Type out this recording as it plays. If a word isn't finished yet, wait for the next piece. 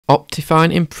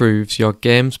OptiFine improves your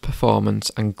game's performance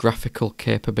and graphical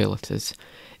capabilities.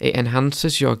 It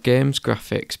enhances your game's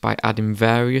graphics by adding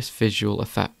various visual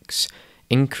effects,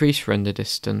 increased render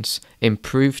distance,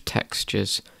 improved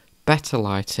textures, better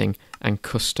lighting, and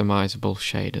customizable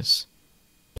shaders.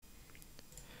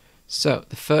 So,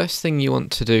 the first thing you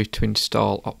want to do to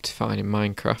install OptiFine in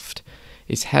Minecraft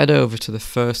is head over to the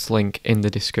first link in the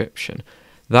description.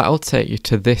 That'll take you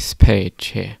to this page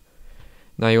here.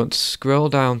 Now you want to scroll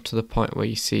down to the point where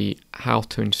you see how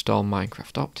to install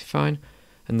Minecraft OptiFine,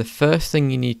 and the first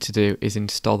thing you need to do is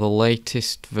install the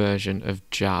latest version of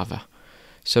Java.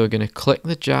 So we're going to click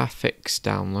the Jarfix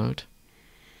download,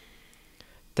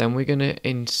 then we're going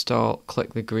to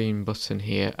click the green button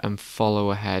here and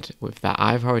follow ahead with that.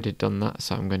 I've already done that,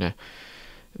 so I'm going to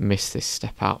miss this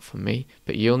step out for me,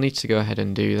 but you'll need to go ahead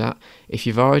and do that. If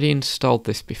you've already installed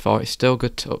this before, it's still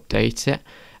good to update it,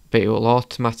 but it will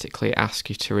automatically ask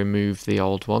you to remove the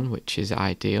old one, which is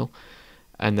ideal,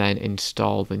 and then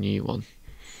install the new one.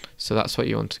 So that's what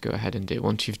you want to go ahead and do.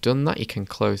 Once you've done that, you can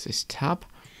close this tab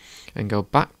and go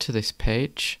back to this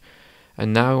page,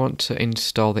 and now we want to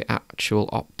install the actual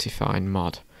OptiFine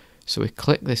mod. So we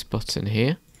click this button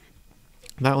here.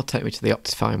 That will take me to the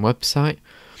OptiFine website.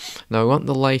 Now we want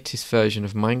the latest version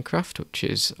of Minecraft, which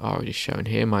is already shown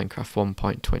here, Minecraft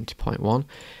 1.20.1.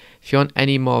 If you want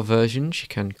any more versions, you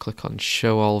can click on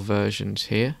Show All Versions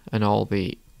here, and all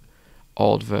the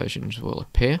old versions will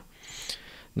appear.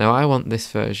 Now I want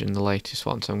this version, the latest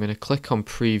one, so I'm going to click on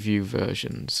Preview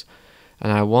Versions,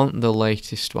 and I want the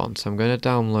latest one, so I'm going to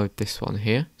download this one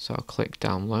here, so I'll click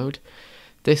Download.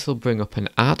 This will bring up an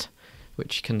ad,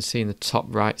 which you can see in the top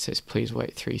right says please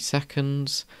wait 3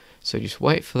 seconds, so just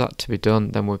wait for that to be done.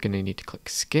 Then we're going to need to click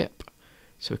Skip,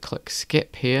 so we click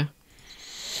Skip here.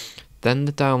 Then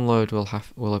the download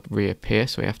will reappear,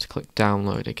 so we have to click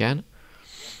Download again.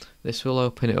 This will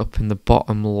open it up in the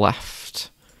bottom left,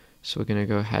 so we're going to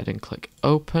go ahead and click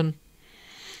Open.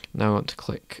 Now I want to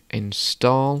click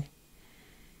Install.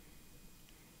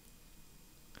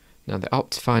 Now the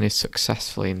OptiFine is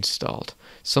successfully installed.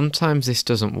 Sometimes this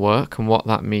doesn't work, and what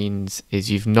that means is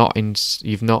you've not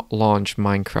launched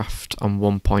Minecraft on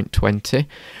 1.20.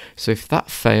 So if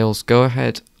that fails, go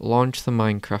ahead, launch the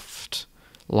Minecraft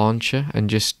launcher and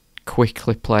just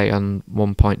quickly play on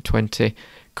 1.20,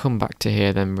 come back to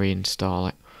here, then reinstall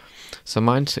it. So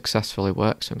mine successfully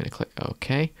works, so I'm going to click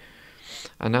OK.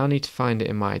 I now need to find it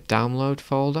in my download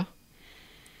folder,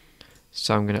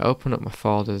 so I'm going to open up my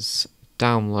folders,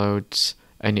 downloads,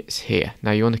 and it's here.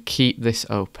 Now you want to keep this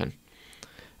open.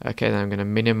 Okay, then I'm going to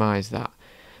minimize that.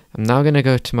 I'm now going to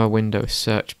go to my Windows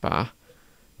search bar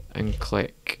and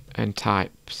click and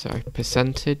type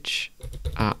percentage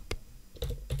app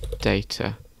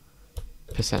data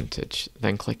percentage,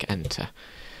 then click enter.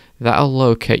 That'll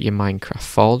locate your Minecraft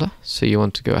folder, so you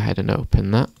want to go ahead and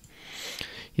open that.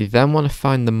 You then want to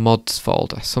find the mods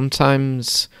folder.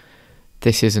 Sometimes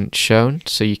this isn't shown,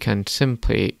 so you can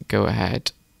simply go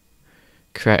ahead,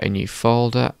 create a new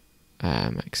folder,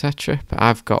 etc. But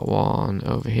I've got one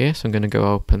over here, so I'm going to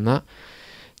go open that.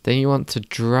 Then you want to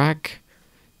drag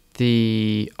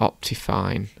the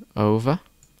OptiFine over,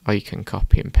 or you can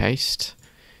copy and paste,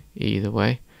 either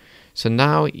way. So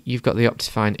now you've got the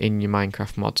OptiFine in your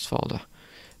Minecraft mods folder.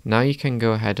 Now you can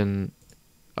go ahead and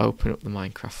open up the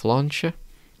Minecraft launcher,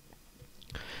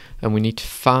 and we need to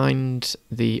find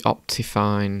the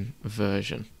OptiFine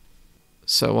version.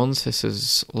 So once this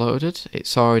is loaded,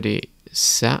 it's already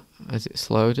set as it's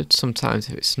loaded. Sometimes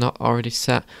if it's not already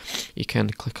set, you can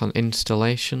click on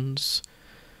installations,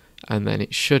 and then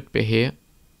it should be here.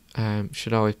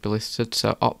 Should always be listed.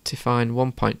 So OptiFine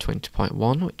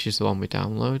 1.20.1, which is the one we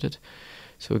downloaded.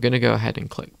 So we're going to go ahead and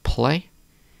click play.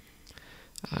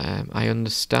 I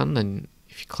understand, and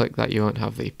if you click that you won't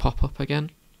have the pop-up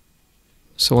again.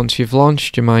 So once you've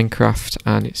launched your Minecraft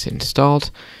and it's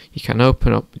installed, you can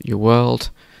open up your world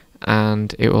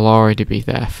and it will already be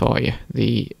there for you.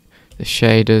 The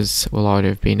shaders will already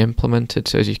have been implemented,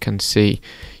 so as you can see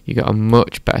you got a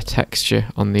much better texture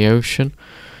on the ocean.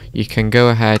 You can go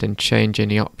ahead and change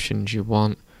any options you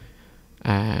want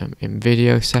in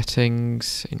video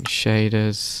settings, in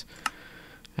shaders,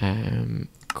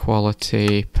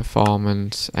 quality,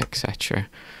 performance, etc.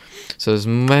 So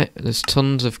there's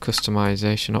tons of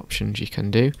customization options you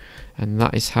can do, and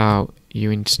that is how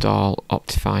you install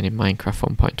OptiFine in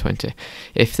Minecraft 1.20.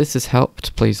 If this has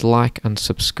helped, please like and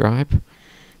subscribe,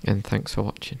 and thanks for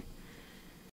watching.